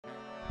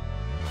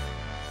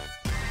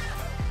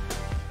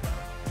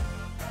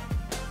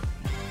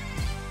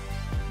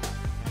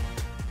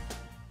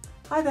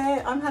Hi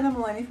there, I'm Hannah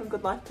Maloney from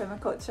Good Life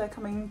Permaculture,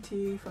 coming to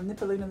you from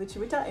Nipaluna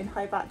Witchavita in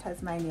Hobart,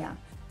 Tasmania.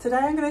 Today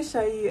I'm going to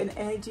show you an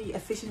energy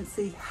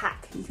efficiency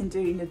hack you can do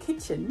in your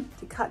kitchen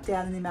to cut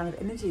down on the amount of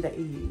energy that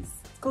you use.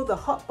 It's called the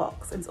hot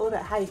box, and it's all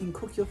about how you can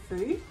cook your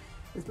food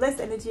with less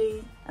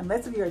energy and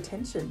less of your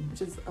attention,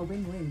 which is a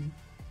win-win.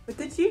 But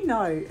did you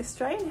know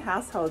Australian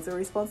households are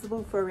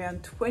responsible for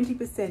around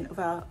 20% of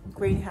our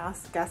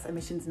greenhouse gas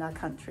emissions in our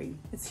country?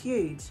 It's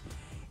huge.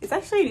 It's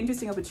actually an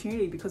interesting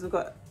opportunity because we've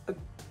got a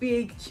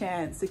big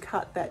chance to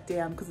cut that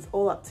down because it's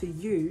all up to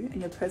you and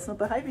your personal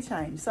behaviour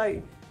change.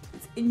 So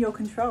it's in your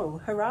control,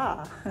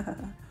 hurrah!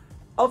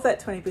 Of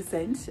that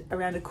 20%,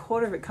 around a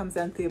quarter of it comes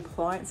down to the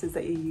appliances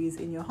that you use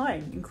in your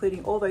home,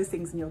 including all those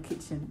things in your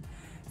kitchen.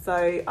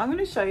 So I'm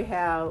going to show you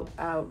how,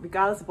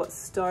 regardless of what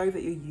stove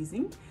that you're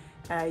using,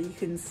 you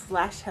can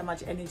slash how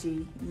much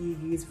energy you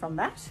use from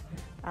that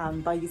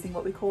by using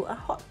what we call a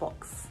hot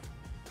box.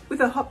 With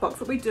a hot box,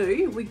 what we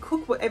do, we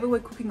cook whatever we're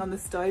cooking on the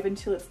stove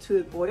until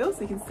it boils.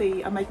 So you can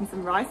see I'm making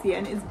some rice here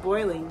and it's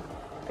boiling.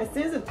 As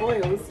soon as it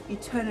boils, you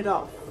turn it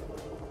off.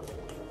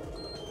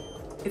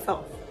 It's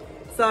off.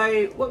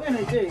 So what we're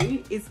going to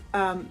do is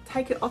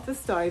take it off the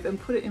stove and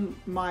put it in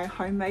my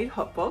homemade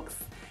hot box,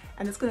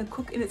 and it's going to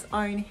cook in its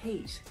own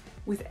heat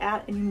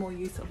without any more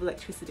use of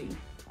electricity.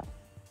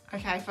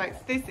 Okay folks,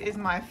 this is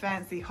my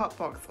fancy hot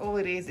box. All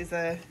it is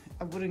a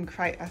wooden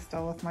crate I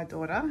stole off my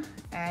daughter,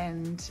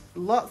 and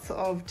lots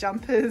of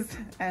jumpers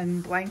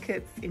and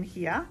blankets in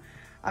here.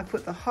 I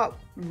put the hot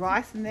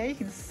rice in there. You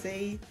can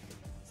see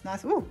it's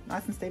nice. Oh,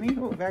 nice and steamy.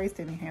 Oh, very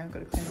steamy. Hang on, I've got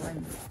to clean the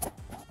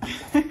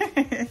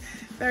lens.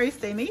 Very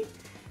steamy,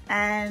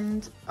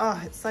 and oh,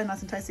 it's so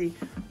nice and tasty.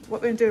 What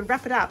we're going to do is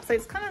wrap it up. So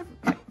it's kind of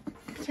like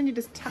pretend you're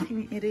just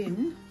tucking it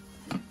in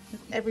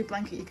with every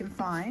blanket you can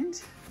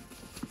find.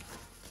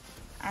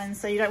 And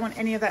so you don't want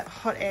any of that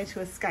hot air to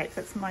escape.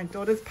 That's my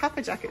daughter's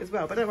puffer jacket as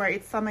well. But don't worry,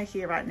 it's summer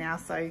here right now,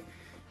 so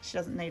she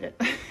doesn't need it.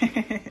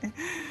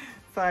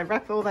 So I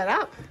wrap all that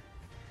up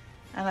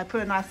and I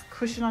put a nice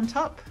cushion on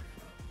top.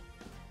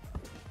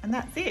 And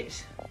that's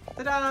it.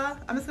 Ta-da!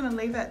 I'm just gonna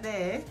leave that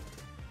there.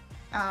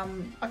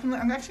 I'm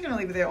actually gonna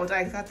leave it there all day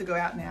because I have to go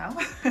out now.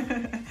 But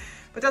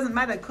it doesn't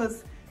matter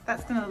because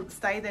that's gonna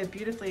stay there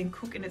beautifully and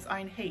cook in its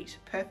own heat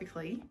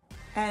perfectly.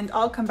 And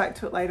I'll come back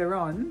to it later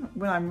on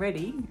when I'm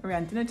ready,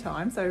 around dinner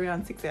time, so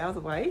around 6 hours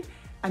away,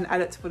 and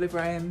add it to whatever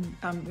I am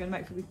going to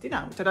make for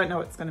dinner, which I don't know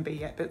what it's going to be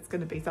yet, but it's going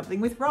to be something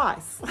with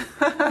rice.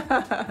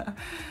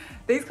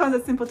 These kinds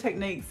of simple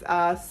techniques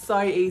are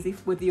so easy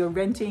whether you're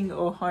renting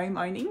or home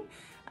owning.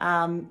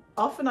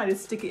 Often I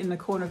just stick it in the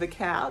corner of the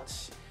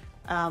couch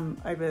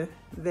over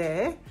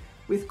there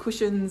with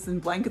cushions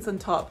and blankets on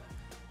top,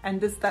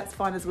 and that's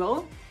fine as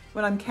well.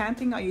 When I'm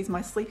camping, I use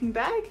my sleeping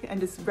bag and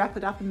just wrap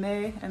it up in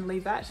there and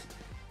leave that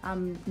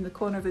in the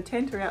corner of the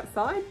tent or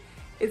outside.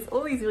 It's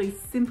all these really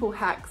simple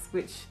hacks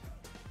which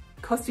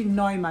cost you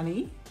no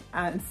money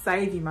and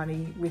save you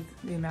money with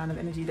the amount of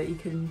energy that you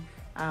can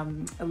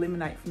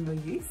eliminate from your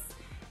use.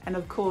 And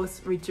of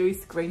course,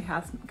 reduce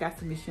greenhouse gas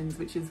emissions,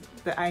 which is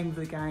the aim of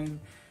the game.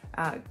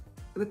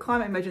 The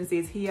climate emergency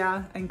is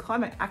here, and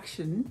climate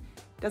action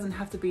doesn't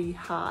have to be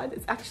hard.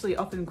 It's actually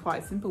often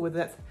quite simple, whether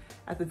that's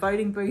at the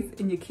voting booth,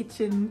 in your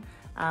kitchen,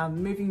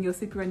 moving your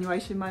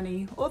superannuation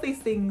money. All these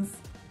things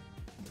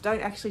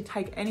don't actually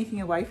take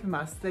anything away from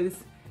us. They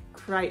just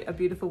create a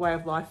beautiful way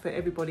of life for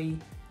everybody,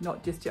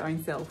 not just your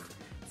own self.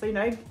 So, you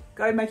know,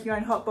 go make your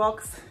own hot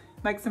box,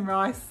 make some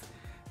rice,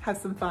 have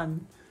some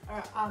fun. All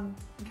right,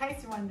 in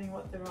case you're wondering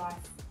what the rice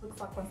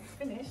looks like once it's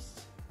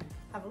finished,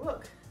 have a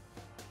look.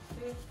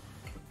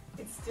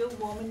 It's still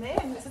warm in there,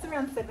 and this is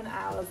around 7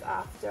 hours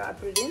after I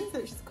put it in, so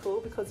which is cool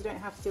because you don't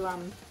have to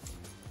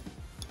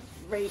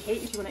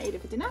reheat if you want to eat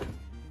it for dinner.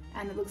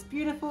 And it looks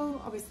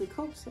beautiful, obviously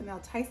cooked, and they'll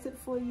taste it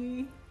for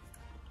you.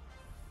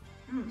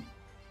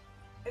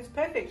 It's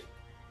perfect.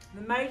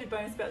 The major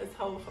bonus about this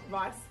whole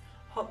rice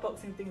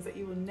hotboxing thing is that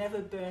you will never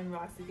burn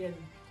rice again.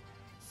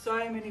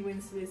 So many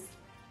wins to this.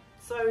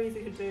 So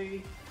easy to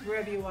do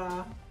wherever you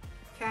are,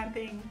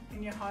 camping,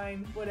 in your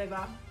home,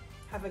 whatever.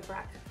 Have a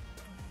crack.